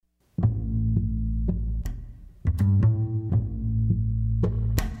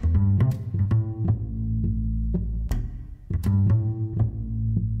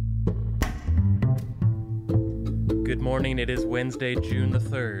Good morning. It is Wednesday, June the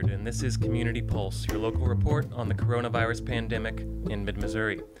 3rd, and this is Community Pulse, your local report on the coronavirus pandemic in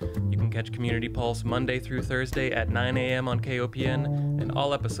mid-Missouri. You can catch Community Pulse Monday through Thursday at 9 a.m. on KOPN, and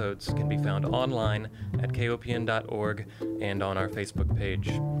all episodes can be found online at kopn.org and on our Facebook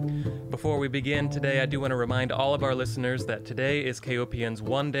page. Before we begin today, I do want to remind all of our listeners that today is KOPN's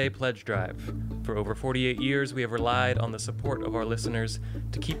one-day pledge drive. For over 48 years, we have relied on the support of our listeners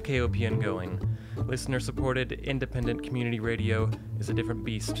to keep KOPN going. Listener-supported independent community radio is a different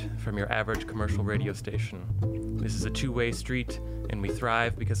beast from your average commercial radio station. This is a two-way street, and we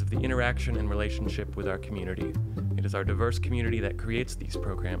thrive because of the interaction and relationship with our community. It is our diverse community that creates these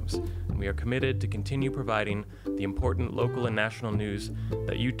programs, and we are committed to continue providing the important local and national news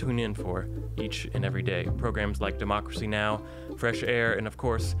that you tune in for each and every day. Programs like Democracy Now!, Fresh Air, and of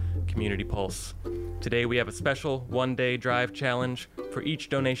course, Community Pulse. Today we have a special one-day drive challenge. For each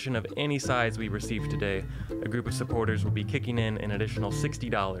donation of any size we receive today, a group of supporters will be kicking in an additional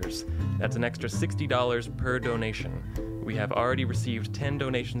 $60. That's an extra $60 per donation. We have already received 10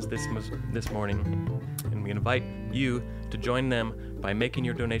 donations this morning, and we invite you to join them by making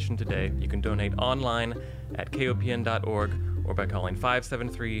your donation today. You can donate online at kopn.org or by calling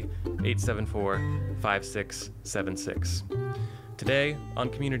 573-874-5676. Today on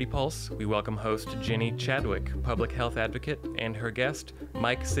Community Pulse, we welcome host Jenny Chadwick, public health advocate, and her guest,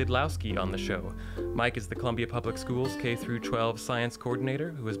 Mike Sidlowski, on the show. Mike is the Columbia Public Schools K-12 science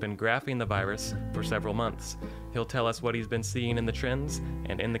coordinator who has been graphing the virus for several months. He'll tell us what he's been seeing in the trends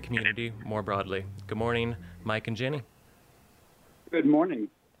and in the community more broadly. Good morning, Mike and Jenny. Good morning.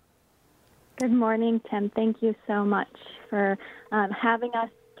 Good morning, Tim. Thank you so much for having us,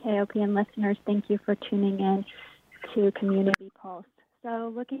 KOPN listeners. Thank you for tuning in to Community Pulse.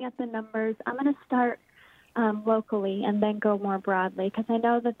 So looking at the numbers, I'm going to start locally and then go more broadly, because I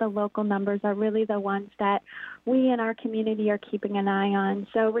know that the local numbers are really the ones that we in our community are keeping an eye on.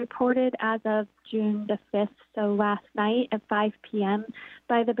 So reported as of June the 5th, so last night at 5 p.m.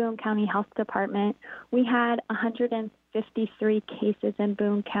 by the Boone County Health Department, we had 153 cases in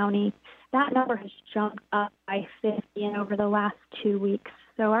Boone County. That number has jumped up by 50 over the last 2 weeks.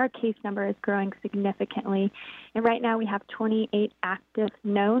 So our case number is growing significantly. And right now we have 28 active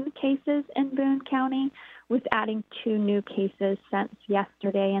known cases in Boone County, with adding 2 new cases since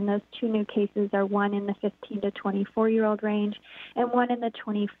yesterday. And those 2 new cases are one in the 15 to 24-year-old range and one in the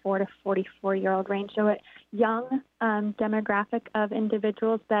 24 to 44-year-old range. So a young demographic of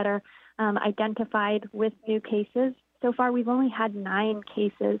individuals that are identified with new cases. So far, we've only had 9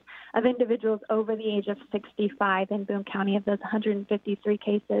 cases of individuals over the age of 65 in Boone County of those 153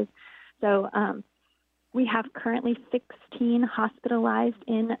 cases. So we have currently 16 hospitalized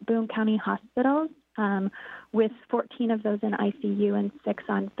in Boone County hospitals, with 14 of those in ICU and 6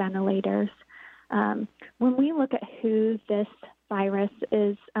 on ventilators. When we look at who this virus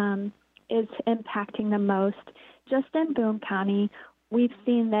is impacting the most, just in Boone County, we've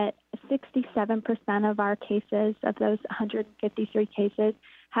seen that 67% of our cases, of those 153 cases,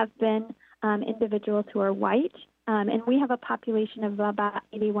 have been individuals who are white. And we have a population of about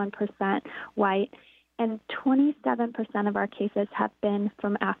 81% white. And 27% of our cases have been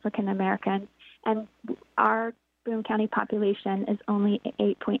from African Americans. And our Boone County population is only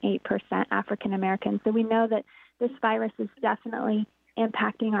 8.8% African American. So we know that this virus is definitely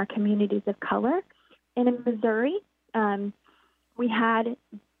impacting our communities of color. And in Missouri, we had,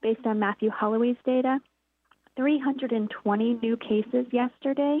 based on Matthew Holloway's data, 320 new cases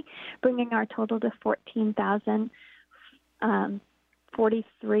yesterday, bringing our total to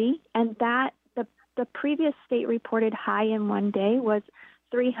 14,043. And that the previous state reported high in one day was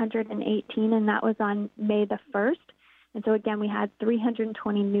 318, and that was on May the 1st. And so, again, we had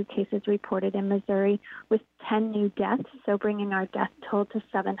 320 new cases reported in Missouri with 10 new deaths, so bringing our death toll to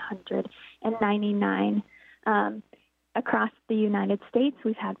 799. Across the United States,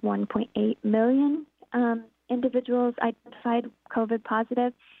 we've had 1.8 million individuals identified COVID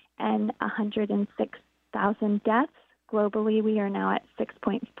positive and 106,000 deaths. Globally, we are now at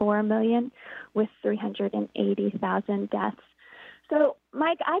 6.4 million with 380,000 deaths. So,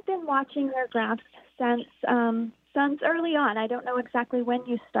 Mike, I've been watching your graphs since early on. I don't know exactly when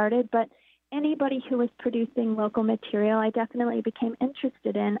you started, but anybody who was producing local material, I definitely became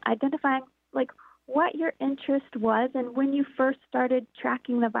interested in identifying, what your interest was and when you first started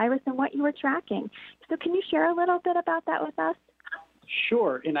tracking the virus and what you were tracking. So can you share a little bit about that with us?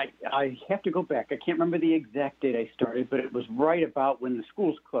 Sure, and I have to go back. I can't remember the exact date I started, but it was right about when the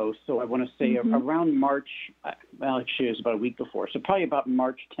schools closed. So I want to say around March, well, actually it was about a week before. So probably about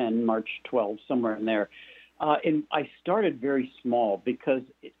March 10, March 12, somewhere in there. And I started very small because,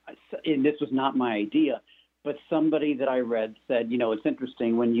 and this was not my idea, But somebody that I read said, it's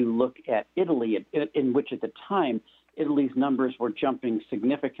interesting when you look at Italy, in which at the time Italy's numbers were jumping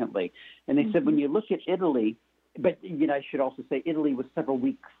significantly. And they said when you look at Italy, but I should also say Italy was several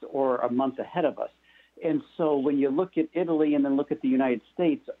weeks or a month ahead of us. And so when you look at Italy and then look at the United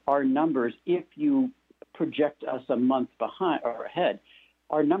States, our numbers, if you project us a month behind or ahead,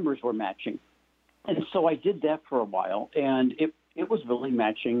 our numbers were matching. And so I did that for a while, and it was really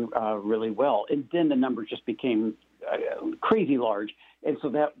matching really well. And then the numbers just became crazy large. And so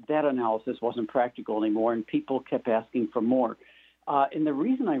that analysis wasn't practical anymore, and people kept asking for more. And the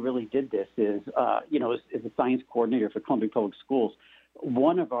reason I really did this is, as a science coordinator for Columbia Public Schools,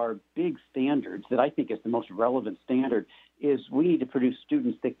 one of our big standards that I think is the most relevant standard is we need to produce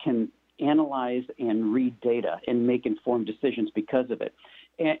students that can analyze and read data and make informed decisions because of it.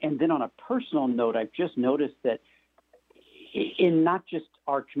 And then on a personal note, I've just noticed that in not just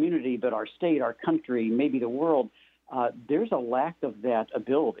our community, but our state, our country, maybe the world, there's a lack of that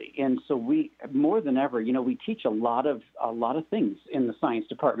ability. And so we, more than ever, we teach a lot of things in the science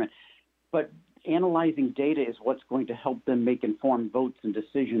department, but analyzing data is what's going to help them make informed votes and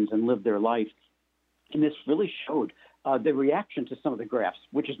decisions and live their life. And this really showed the reaction to some of the graphs,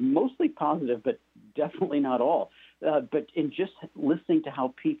 which is mostly positive, but definitely not all. But in just listening to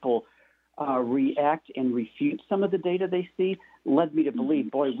how people react and refute some of the data they see led me to believe,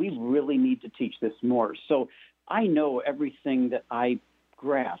 boy, we really need to teach this more. So I know everything that I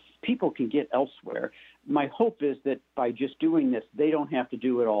graph, people can get elsewhere. My hope is that by just doing this, they don't have to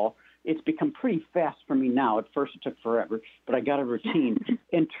do it all. It's become pretty fast for me now. At first, it took forever, but I got a routine.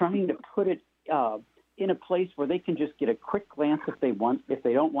 And trying to put it in a place where they can just get a quick glance if they want. If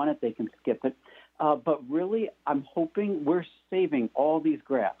they don't want it, they can skip it. But really, I'm hoping we're saving all these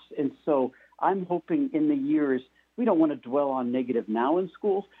graphs. And so I'm hoping in the years, we don't want to dwell on negative now in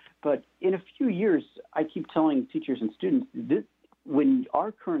schools, but in a few years, I keep telling teachers and students, when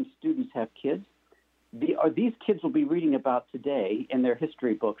our current students have kids, these kids will be reading about today in their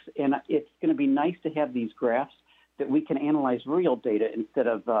history books. And it's going to be nice to have these graphs that we can analyze real data instead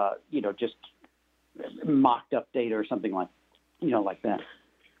of, just mocked up data or something like that.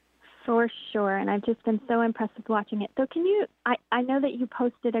 For sure, and I've just been so impressed with watching it. So I know that you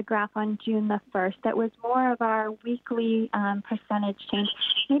posted a graph on June the 1st that was more of our weekly percentage change.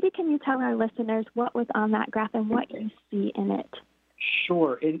 Maybe can you tell our listeners what was on that graph and what you see in it?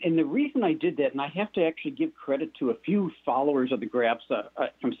 Sure, and the reason I did that, and I have to actually give credit to a few followers of the graphs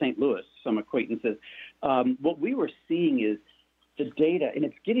from St. Louis, some acquaintances. What we were seeing is the data, and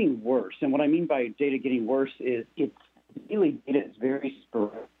it's getting worse. And what I mean by data getting worse is it's daily data is very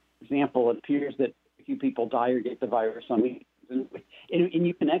sporadic. For example, it appears that a few people die or get the virus on weekends. And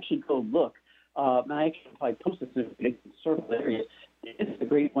you can actually go look. And I actually posted this in circle areas. It's a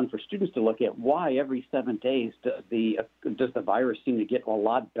great one for students to look at. Why every 7 days does the virus seem to get a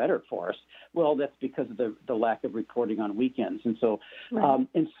lot better for us? Well, that's because of the lack of reporting on weekends. And so, right.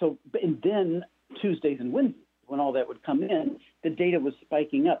 and then Tuesdays and Wednesdays, when all that would come in, the data was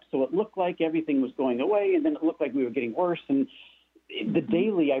spiking up. So it looked like everything was going away, and then it looked like we were getting worse. And the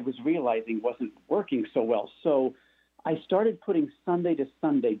daily, I was realizing, wasn't working so well. So I started putting Sunday to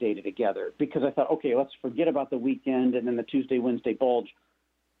Sunday data together because I thought, okay, let's forget about the weekend and then the Tuesday, Wednesday bulge.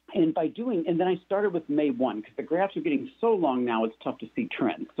 And then I started with May 1 because the graphs are getting so long now, it's tough to see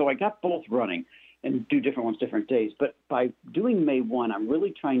trends. So I got both running and do different ones different days. But by doing May 1, I'm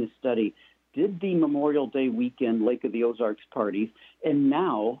really trying to study, did the Memorial Day weekend Lake of the Ozarks parties and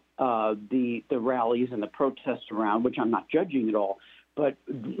now the rallies and the protests around, which I'm not judging at all, but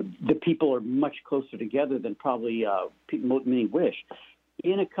the people are much closer together than probably many wish.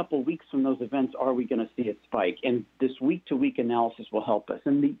 In a couple of weeks from those events, are we going to see it spike? And this week-to-week analysis will help us.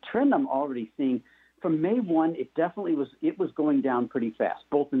 And the trend I'm already seeing from May 1, it definitely was going down pretty fast,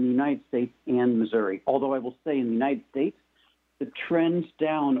 both in the United States and Missouri. Although I will say in the United States, the trends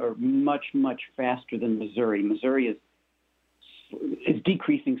down are much, much faster than Missouri. Missouri is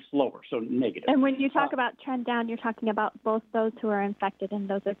decreasing slower, so negative. And when you talk about trend down, you're talking about both those who are infected and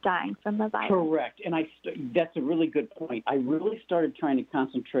those who are dying from the virus. Correct. And that's a really good point. I really started trying to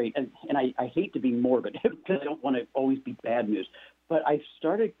concentrate, and I hate to be morbid because I don't want to always be bad news, but I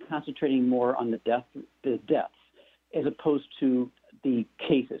started concentrating more on the deaths as opposed to the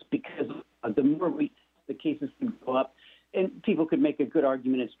cases, because the more the cases can go up, and people could make a good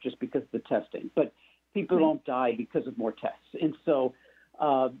argument it's just because of the testing, but people don't die because of more tests. And so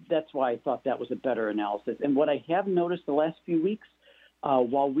that's why I thought that was a better analysis. And what I have noticed the last few weeks,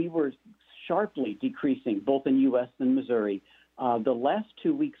 while we were sharply decreasing both in U.S. and Missouri, the last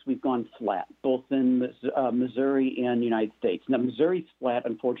 2 weeks we've gone flat, both in Missouri and United States. Now, Missouri's flat,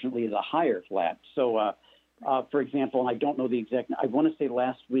 unfortunately, is a higher flat. So For example, and I don't know the exact, I want to say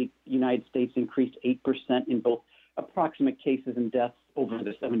last week, the United States increased 8% in both approximate cases and deaths over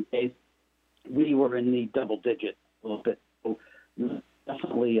the 7 days. We were in the double digit a little bit. So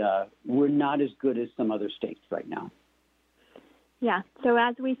definitely, we're not as good as some other states right now. Yeah. So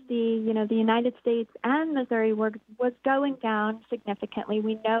as we see, the United States and Missouri was going down significantly.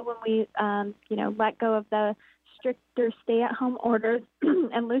 We know when we, let go of the stricter stay-at-home orders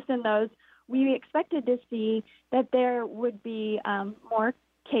and loosen those, we expected to see that there would be more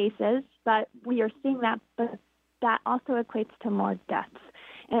cases, but we are seeing that. But that also equates to more deaths,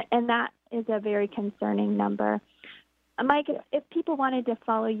 and that is a very concerning number. Mike, if people wanted to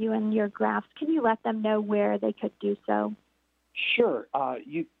follow you in your graphs, can you let them know where they could do so? Sure.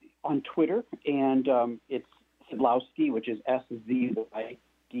 You on Twitter, and it's Szydlowsky, which is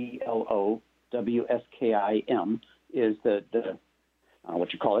SZYDLOWSKIM, is the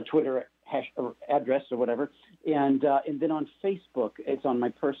what you call a Twitter address or whatever. And then on Facebook, it's on my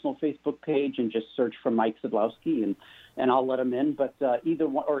personal Facebook page, and just search for Mike Szydlowsky, and I'll let them in. But either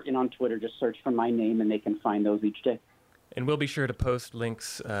one, or on Twitter, just search for my name, and they can find those each day. And we'll be sure to post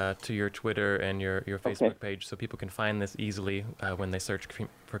links to your Twitter and your Facebook page so people can find this easily when they search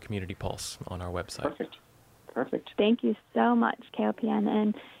for Community Pulse on our website. Perfect. Thank you so much,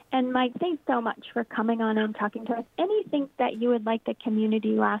 KOPN. And Mike, thanks so much for coming on and talking to us. Anything that you would like the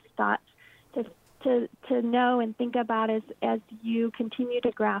community last thoughts to know and think about as you continue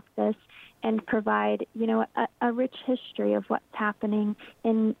to graph this and provide, a rich history of what's happening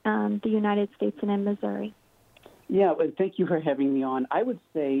in the United States and in Missouri? Yeah, well, thank you for having me on. I would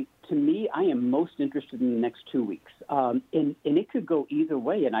say, to me, I am most interested in the next 2 weeks. And it could go either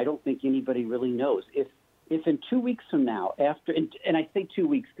way, and I don't think anybody really knows. If in 2 weeks from now, after, and I say 2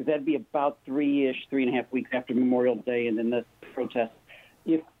 weeks because that'd be about 3.5 weeks after Memorial Day and then the protests,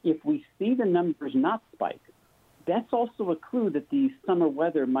 if we see the numbers not spike, that's also a clue that the summer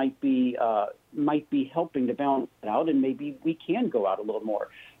weather might be helping to balance it out, and maybe we can go out a little more.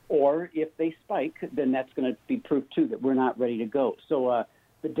 Or if they spike, then that's going to be proof, too, that we're not ready to go. So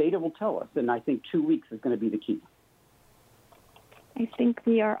the data will tell us, and I think 2 weeks is going to be the key. I think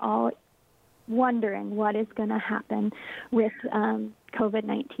we are all wondering what is going to happen with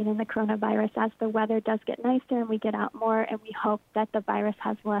COVID-19 and the coronavirus as the weather does get nicer and we get out more, and we hope that the virus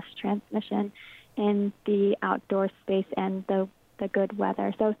has less transmission in the outdoor space and the good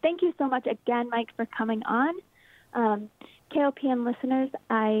weather. So thank you so much again, Mike, for coming on. KOPN listeners,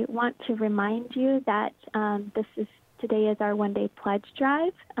 I want to remind you that today is our one-day pledge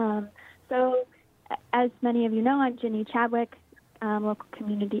drive. So as many of you know, I'm Ginny Chadwick, local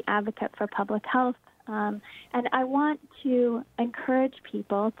community advocate for public health. And I want to encourage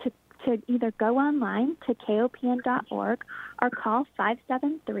people to either go online to kopn.org or call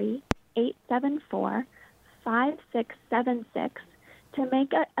 573-874-5676 to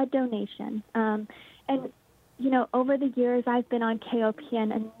make a donation. And over the years, I've been on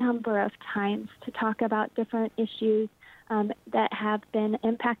KOPN a number of times to talk about different issues that have been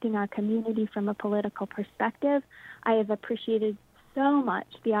impacting our community from a political perspective. I have appreciated so much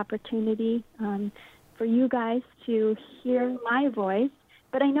the opportunity for you guys to hear my voice,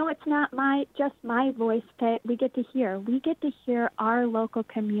 but I know it's not just my voice that we get to hear. We get to hear our local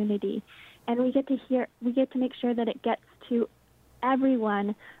community, and we get to make sure that it gets to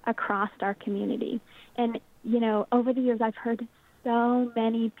everyone across our community. And over the years, I've heard so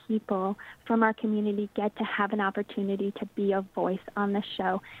many people from our community get to have an opportunity to be a voice on the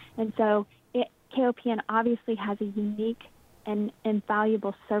show. And so KOPN obviously has a unique and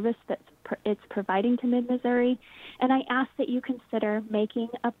valuable service that it's providing to Mid-Missouri. And I ask that you consider making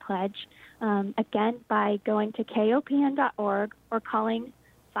a pledge, again, by going to kopn.org or calling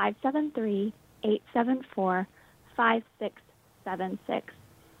 573-874-5676.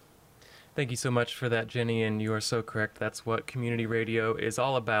 Thank you so much for that, Jenny, and you are so correct. That's what community radio is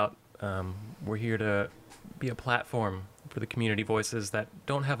all about. We're here to be a platform for the community voices that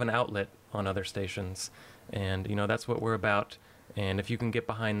don't have an outlet on other stations, and that's what we're about. And if you can get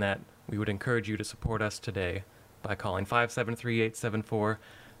behind that, we would encourage you to support us today by calling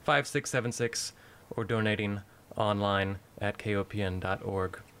 573-874-5676 or donating online at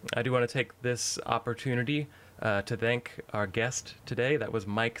kopn.org. I do want to take this opportunity to thank our guest today. That was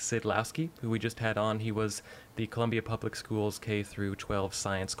Mike Szydlowsky, who we just had on. He was the Columbia Public Schools K-12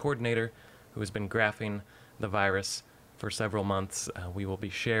 science coordinator who has been graphing the virus for several months. We will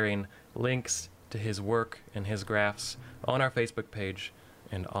be sharing links to his work and his graphs on our Facebook page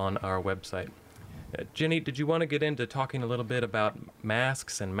and on our website. Jenny, did you want to get into talking a little bit about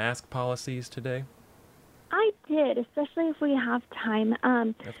masks and mask policies today? I did, especially if we have time.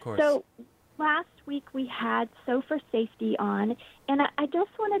 Of course. So last week we had So for Safety on, and I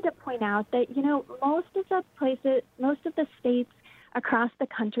just wanted to point out that, most of the states across the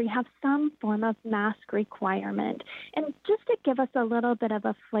country have some form of mask requirement. And just to give us a little bit of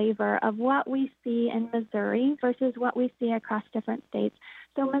a flavor of what we see in Missouri versus what we see across different states.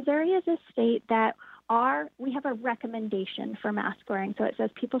 So Missouri is a state that we have a recommendation for mask wearing. So it says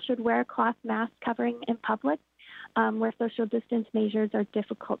people should wear a cloth mask covering in public where social distance measures are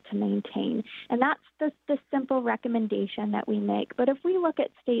difficult to maintain. And that's the simple recommendation that we make. But if we look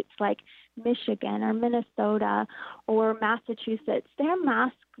at states like Michigan or Minnesota or Massachusetts, their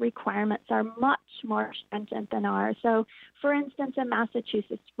mask requirements are much more stringent than ours. So, for instance, in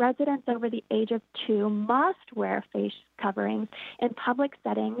Massachusetts, residents over the age of 2 must wear face coverings in public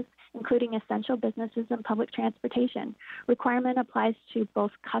settings, including essential businesses and public transportation. Requirement applies to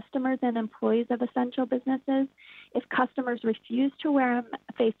both customers and employees of essential businesses. If customers refuse to wear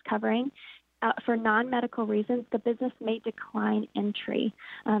a face covering for non-medical reasons, the business may decline entry.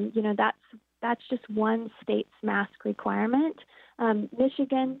 That's just one state's mask requirement.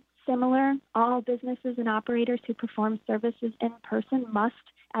 Michigan, similar. All businesses and operators who perform services in person must,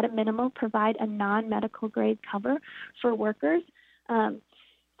 at a minimum, provide a non-medical grade cover for workers.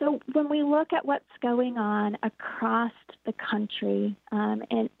 So when we look at what's going on across the country,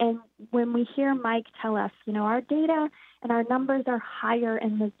 and when we hear Mike tell us, our data and our numbers are higher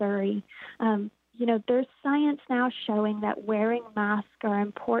in Missouri, there's science now showing that wearing masks are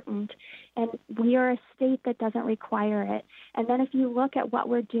important, and we are a state that doesn't require it. And then if you look at what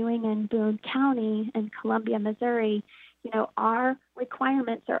we're doing in Boone County and Columbia, Missouri, our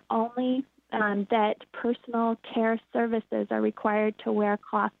requirements are only that personal care services are required to wear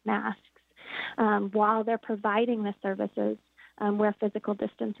cloth masks while they're providing the services where physical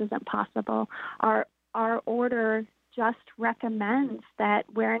distance isn't possible. Our order just recommends that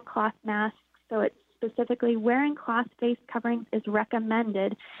wearing cloth masks, so it's specifically wearing cloth face coverings is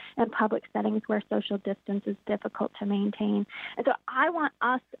recommended in public settings where social distance is difficult to maintain. And so I want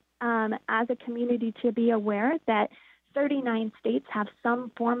us as a community to be aware that 39 states have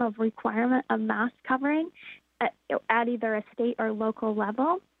some form of requirement of mask covering at either a state or local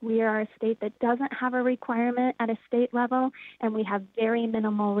level. We are a state that doesn't have a requirement at a state level, and we have very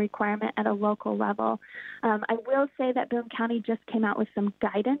minimal requirement at a local level. I will say that Boone County just came out with some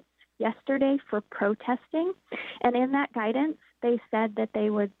guidance yesterday for protesting, and in that guidance, they said that they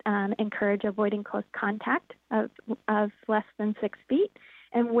would encourage avoiding close contact of less than 6 feet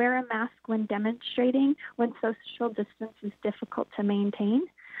and wear a mask when demonstrating when social distance is difficult to maintain.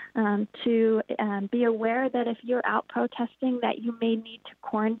 To be aware that if you're out protesting that you may need to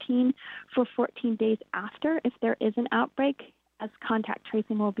quarantine for 14 days after if there is an outbreak, as contact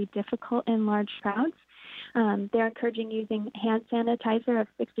tracing will be difficult in large crowds. They're encouraging using hand sanitizer of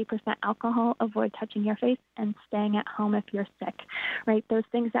 60% alcohol, avoid touching your face, and staying at home if you're sick, right? Those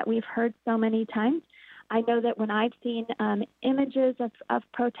things that we've heard so many times. I know that when I've seen images of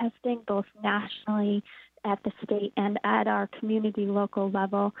protesting, both nationally at the state and at our community local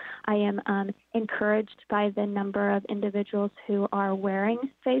level, I am encouraged by the number of individuals who are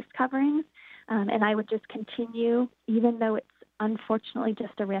wearing face coverings. And I would just continue, even though it's unfortunately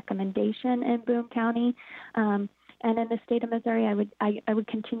just a recommendation in Boone County, and in the state of Missouri, I would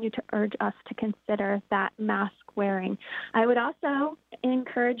continue to urge us to consider that mask wearing. I would also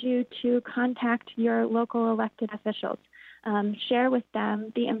encourage you to contact your local elected officials. Share with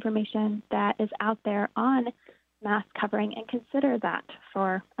them the information that is out there on mask covering and consider that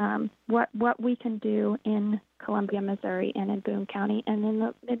for what we can do in Columbia, Missouri, and in Boone County and in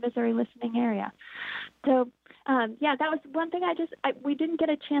the Mid-Missouri listening area. So, that was one thing we didn't get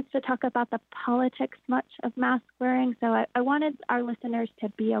a chance to talk about the politics much of mask wearing, so I wanted our listeners to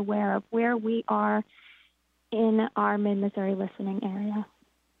be aware of where we are in our Mid-Missouri listening area.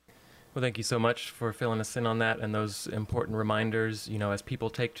 Well, thank you so much for filling us in on that and those important reminders. As people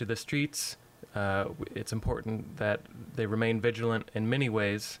take to the streets, it's important that they remain vigilant in many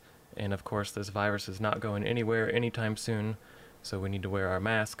ways. And of course, this virus is not going anywhere anytime soon. So we need to wear our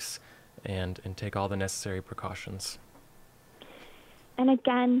masks and take all the necessary precautions. And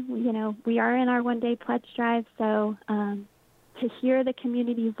again, we are in our one-day pledge drive. So to hear the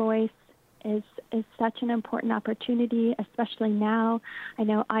community voice is such an important opportunity, especially now. I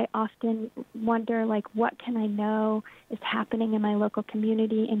know I often wonder, what can I know is happening in my local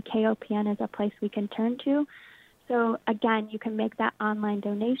community, and KOPN is a place we can turn to. So again, you can make that online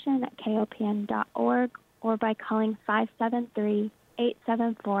donation at kopn.org or by calling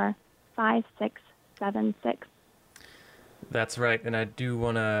 573-874-5676. That's right, and I do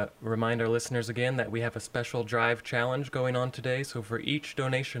want to remind our listeners again that we have a special drive challenge going on today. So for each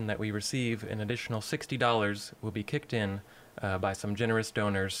donation that we receive, an additional $60 will be kicked in by some generous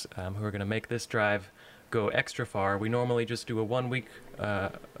donors who are going to make this drive go extra far. We normally just do a 1 week,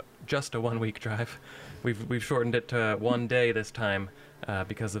 just a 1 week drive. We've shortened it to 1 day this time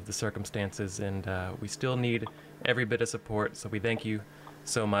because of the circumstances, and we still need every bit of support. So we thank you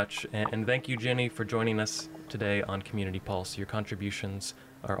so much, and thank you, Jenny, for joining us today on Community Pulse. Your contributions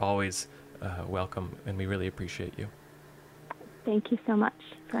are always welcome, and we really appreciate you. Thank you so much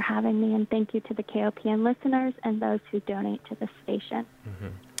for having me, and thank you to the KOPN listeners and those who donate to the station. Mm-hmm.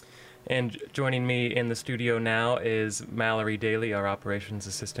 And joining me in the studio now is Mallory Daly, our operations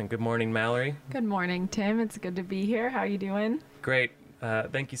assistant. Good morning, Mallory. Good morning, Tim. It's good to be here. How are you doing? Great.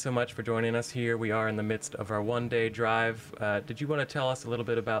 Thank you so much for joining us here. We are in the midst of our one-day drive. Did you want to tell us a little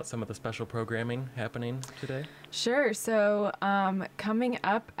bit about some of the special programming happening today? Sure. So coming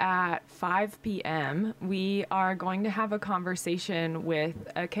up at 5 p.m., we are going to have a conversation with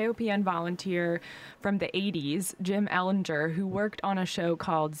a KOPN volunteer from the 80s, Jim Ellinger, who worked on a show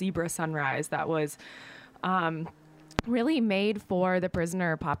called Zebra Sunrise that was really made for the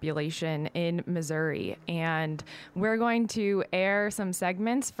prisoner population in Missouri. And we're going to air some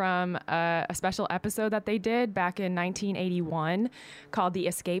segments from a special episode that they did back in 1981 called The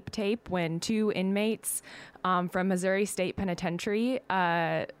Escape Tape, when two inmates from Missouri State Penitentiary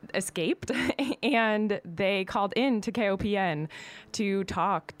escaped, and they called in to KOPN to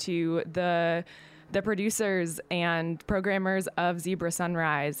talk to the producers and programmers of Zebra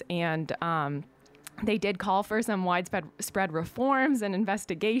Sunrise. And they did call for some widespread reforms and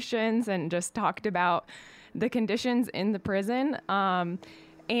investigations, and just talked about the conditions in the prison.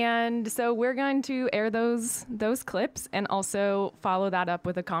 And so we're going to air those clips, and also follow that up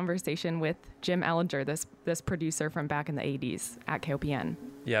with a conversation with Jim Ellinger, this producer from back in the 80s at KOPN.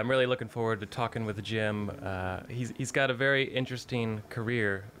 Yeah, I'm really looking forward to talking with Jim. He's got a very interesting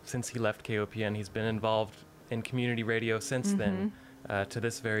career since he left KOPN. He's been involved in community radio since then. To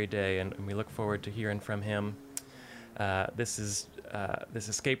this very day, and we look forward to hearing from him. This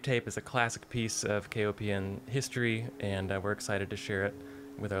Escape Tape is a classic piece of KOPN history, and we're excited to share it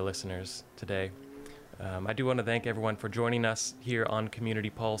with our listeners today. I do want to thank everyone for joining us here on Community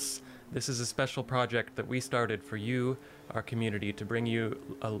Pulse. This is a special project that we started for you, our community, to bring you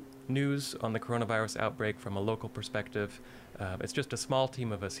news on the coronavirus outbreak from a local perspective. It's just a small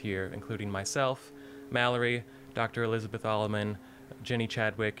team of us here, including myself, Mallory, Dr. Elizabeth Alleman, Jenny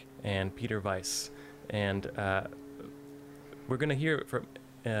Chadwick, and Peter Weiss. And we're going to hear from,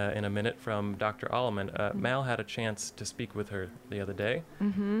 in a minute from Dr. Alleman. Mal had a chance to speak with her the other day,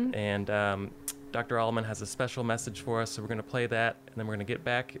 and Dr. Alleman has a special message for us, so we're going to play that, and then we're going to get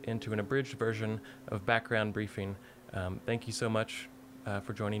back into an abridged version of Background Briefing. Thank you so much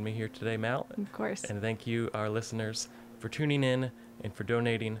for joining me here today, Mal. Of course. And thank you, our listeners, for tuning in and for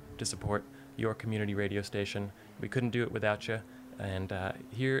donating to support your community radio station. We couldn't do it without you. And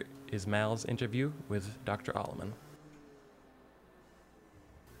here is Mal's interview with Dr. Alleman.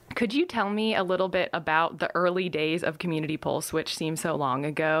 Could you tell me a little bit about the early days of Community Pulse, which seems so long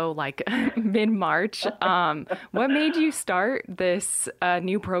ago, like mid-March? What made you start this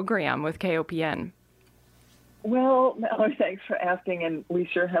new program with KOPN? Well, Mallory, thanks for asking, and we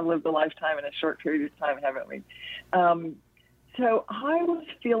sure have lived a lifetime in a short period of time, haven't we? So I was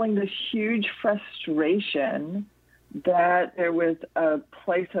feeling this huge frustration that there was a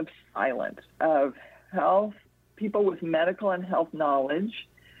place of silence, of health, people with medical and health knowledge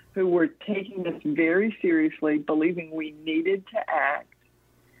who were taking this very seriously, believing we needed to act,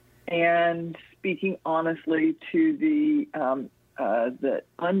 and speaking honestly to the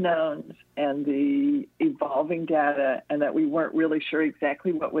unknowns and the evolving data, and that we weren't really sure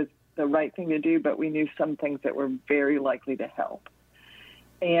exactly what was the right thing to do, but we knew some things that were very likely to help.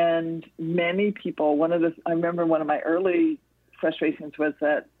 And many people, I remember one of my early frustrations was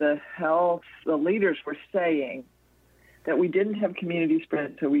that the leaders were saying that we didn't have community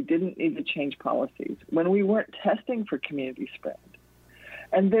spread, so we didn't need to change policies, when we weren't testing for community spread.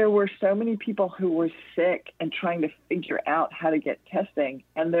 And there were so many people who were sick and trying to figure out how to get testing,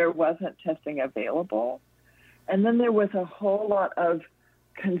 and there wasn't testing available. And then there was a whole lot of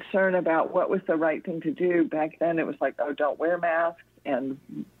concern about what was the right thing to do. Back then it was like, oh, don't wear masks, and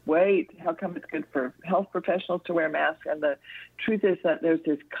wait, how come it's good for health professionals to wear masks? And the truth is that there's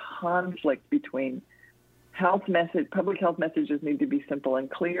this conflict between public health messages need to be simple and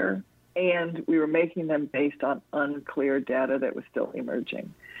clear, and we were making them based on unclear data that was still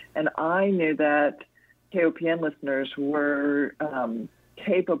emerging. And I knew that KOPN listeners were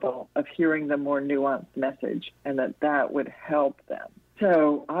capable of hearing the more nuanced message, and that would help them.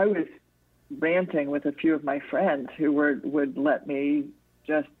 So I was ranting with a few of my friends who would let me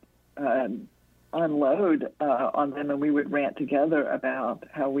just unload on them, and we would rant together about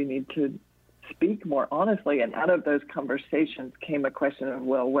how we need to speak more honestly. And out of those conversations came a question of,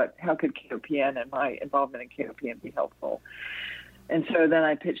 well, how could KOPN and my involvement in KOPN be helpful? And so then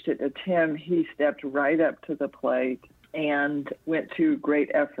I pitched it to Tim. He stepped right up to the plate and went to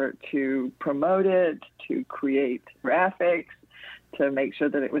great effort to promote it, to create graphics, to make sure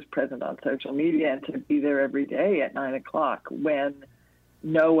that it was present on social media, and to be there every day at 9 o'clock when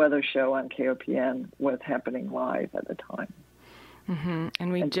no other show on KOPN was happening live at the time. Mm-hmm.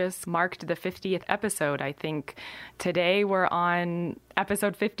 And we just marked the 50th episode. I think today we're on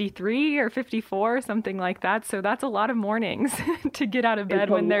episode 53 or 54, something like that. So that's a lot of mornings to get out of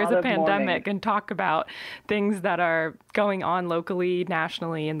bed when there's a pandemic and talk about things that are going on locally,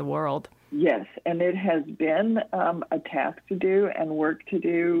 nationally, in the world. Yes, and it has been a task to do and work to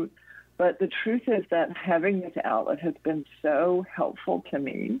do. But the truth is that having this outlet has been so helpful to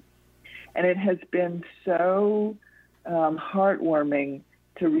me, and it has been so heartwarming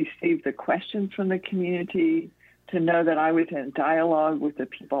to receive the questions from the community, to know that I was in dialogue with the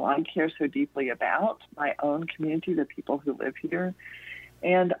people I care so deeply about, my own community, the people who live here.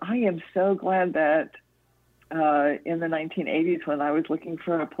 And I am so glad that in the 1980s, when I was looking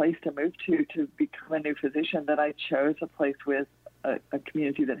for a place to move to become a new physician, that I chose a place with a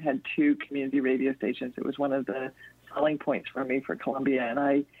community that had 2 community radio stations. It was one of the selling points for me for Columbia, and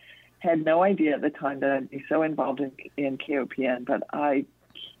I had no idea at the time that I'd be so involved in KOPN, but I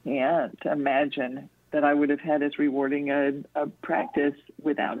can't imagine that I would have had as rewarding a practice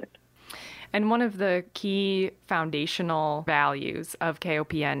without it. And one of the key foundational values of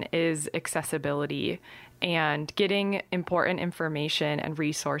KOPN is accessibility and getting important information and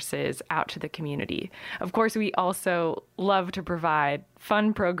resources out to the community. Of course, we also love to provide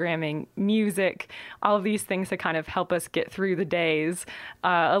fun programming, music, all of these things to kind of help us get through the days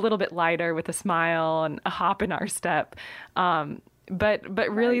a little bit lighter with a smile and a hop in our step. But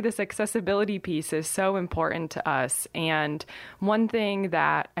really, this accessibility piece is so important to us. And one thing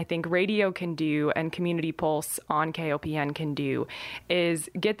that I think radio can do and Community Pulse on KOPN can do is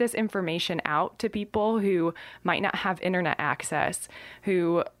get this information out to people who might not have internet access,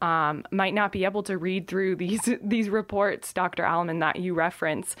 who might not be able to read through these reports, Dr. Alleman, that you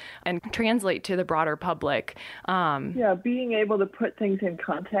reference, and translate to the broader public. Being able to put things in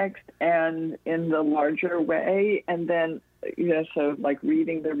context and in the larger way, and then so like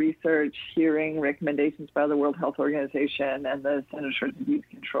reading the research, hearing recommendations by the World Health Organization and the Centers for Disease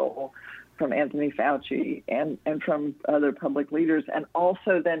Control from Anthony Fauci and from other public leaders, and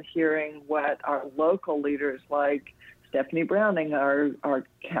also then hearing what our local leaders like Stephanie Browning, our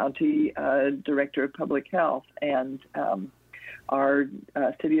county director of public health, and our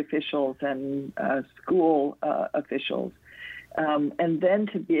city officials and school officials. And then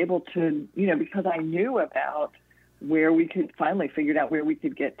to be able to, because I knew about where we could figured out where we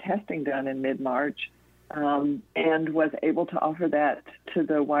could get testing done in mid-March, and was able to offer that to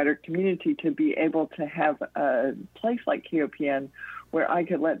the wider community, to be able to have a place like KOPN where I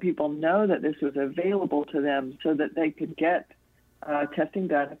could let people know that this was available to them so that they could get testing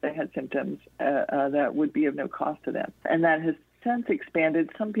done if they had symptoms that would be of no cost to them. And that has since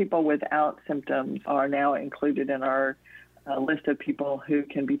expanded. Some people without symptoms are now included in our list of people who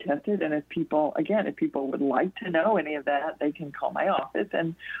can be tested. And if people would like to know any of that, they can call my office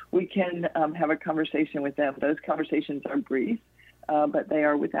and we can have a conversation with them. Those conversations are brief, but they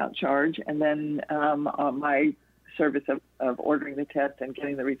are without charge. And then my service of ordering the test and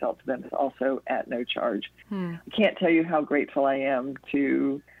getting the results to them is also at no charge. I can't tell you how grateful I am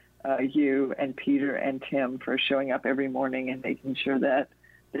to you and Peter and Tim for showing up every morning and making sure that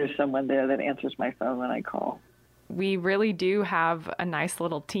there's someone there that answers my phone when I call. We really do have a nice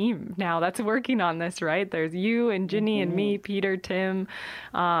little team now that's working on this, right? There's you and Ginny and me, Peter, Tim.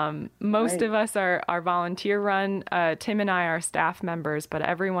 Most of us are volunteer run. Tim and I are staff members, but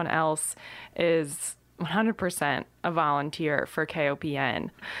everyone else is 100% a volunteer for KOPN.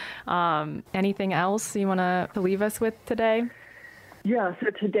 Anything else you want to leave us with today? Yeah, so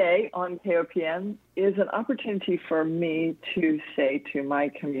today on KOPN is an opportunity for me to say to my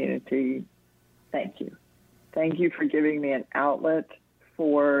community, thank you. Thank you for giving me an outlet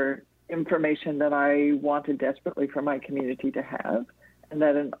for information that I wanted desperately for my community to have, and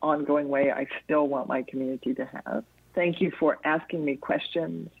that in an ongoing way I still want my community to have. Thank you for asking me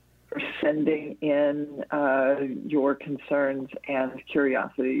questions, for sending in your concerns and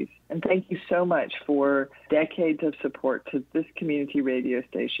curiosities. And thank you so much for decades of support to this community radio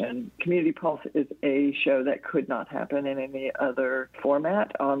station. Community Pulse is a show that could not happen in any other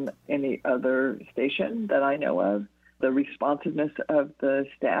format on any other station that I know of. The responsiveness of the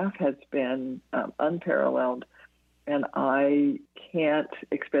staff has been unparalleled, and I can't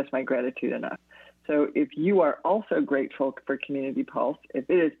express my gratitude enough. So if you are also grateful for Community Pulse, if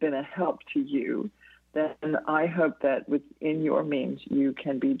it has been a help to you, then I hope that within your means you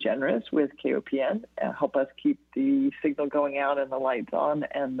can be generous with KOPN, help us keep the signal going out and the lights on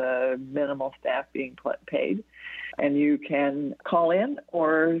and the minimal staff being paid. And you can call in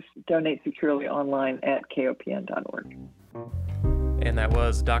or donate securely online at kopn.org. And that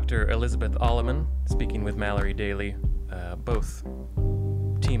was Dr. Elizabeth Alleman speaking with Mallory Daly, both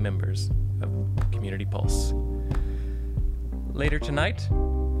team members of Community Pulse. Later tonight,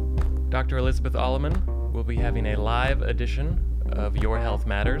 Dr. Elizabeth Alleman will be having a live edition of Your Health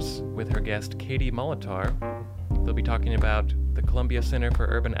Matters with her guest Katie Molitor. They'll be talking about the Columbia Center for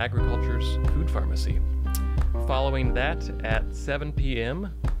Urban Agriculture's food pharmacy. Following that, at 7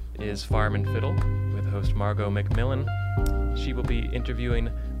 p.m. is Farm and Fiddle with host Margot McMillan. She will be interviewing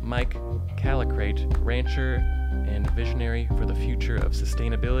Mike Calicrate, rancher and visionary for the future of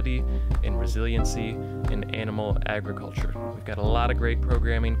sustainability and resiliency in animal agriculture. We've got a lot of great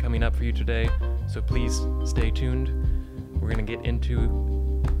programming coming up for you today, so please stay tuned. We're going to get into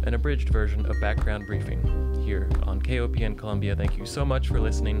an abridged version of Background Briefing here on KOPN Columbia. Thank you so much for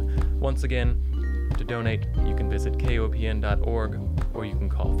listening. Once again, to donate, you can visit kopn.org or you can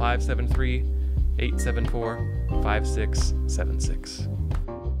call 573-874-5676.